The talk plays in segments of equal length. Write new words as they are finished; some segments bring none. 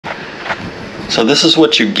So this is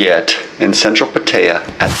what you get in Central Pattaya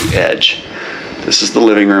at the edge. This is the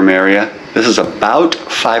living room area. This is about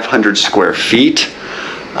 500 square feet.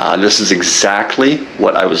 This is exactly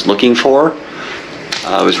what I was looking for.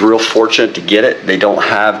 I was real fortunate to get it. They don't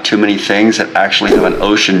have too many things that actually have an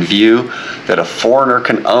ocean view that a foreigner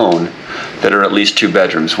can own that are at least 2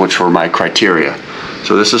 bedrooms, which were my criteria.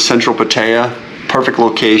 So this is Central Pattaya, perfect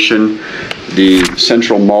location. The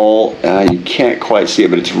Central Mall, you can't quite see it,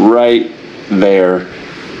 but it's right there,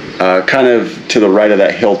 kind of to the right of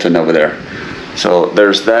that Hilton over there. So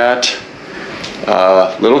there's that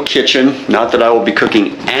little kitchen. Not that I will be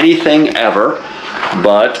cooking anything ever,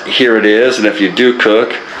 but here it is. And if you do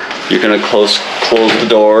cook, you're going to close the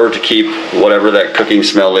door to keep whatever that cooking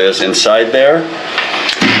smell is inside there.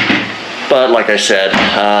 But like I said,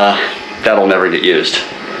 that'll never get used.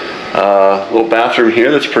 Little bathroom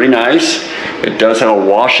here that's pretty nice. It does have a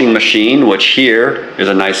washing machine, which here is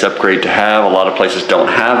a nice upgrade to have. A lot of places don't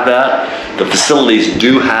have that. The facilities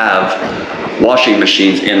do have washing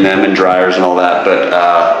machines in them and dryers and all that, but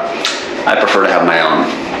I prefer to have my own.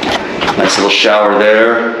 Nice little shower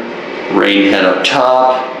there. Rain head up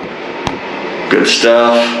top. Good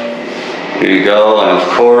stuff. Here you go. And of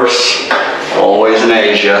course, always in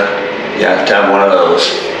Asia, you have to have one of those.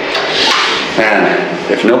 And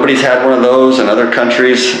if nobody's had one of those in other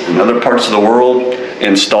countries, in other parts of the world,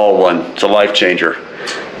 install one. It's a life changer.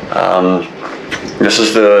 This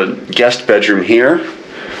is the guest bedroom here.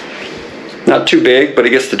 Not too big, but it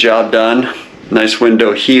gets the job done. Nice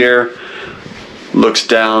window here. Looks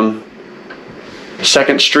down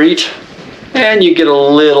 2nd Street. And you get a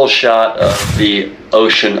little shot of the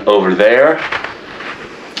ocean over there.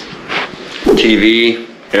 TV,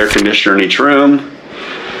 air conditioner in each room.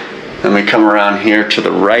 Then we come around here to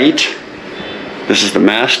the right. This is the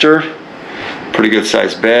master. Pretty good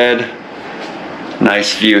sized bed.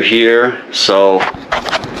 Nice view here. So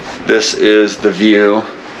this is the view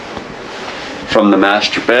from the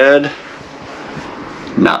master bed.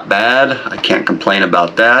 Not bad. I can't complain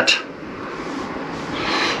about that.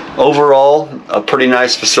 Overall, a pretty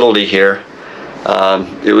nice facility here.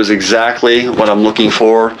 It was exactly what I'm looking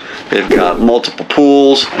for. They've got multiple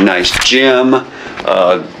pools, a nice gym,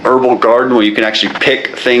 herbal garden where you can actually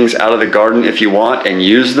pick things out of the garden if you want and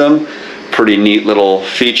use them. Pretty neat little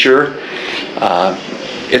feature.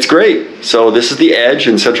 It's great. So this is the Edge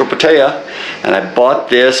in Central Pattaya, and I bought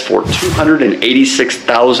this for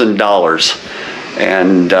 $286,000.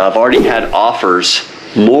 And I've already had offers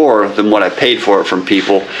more than what I paid for it from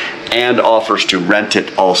people, and offers to rent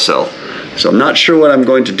it also. So I'm not sure what I'm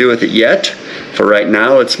going to do with it yet. For right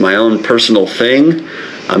now, it's my own personal thing.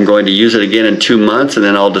 I'm going to use it again in 2 months, and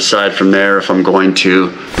then I'll decide from there if I'm going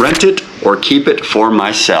to rent it or keep it for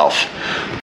myself.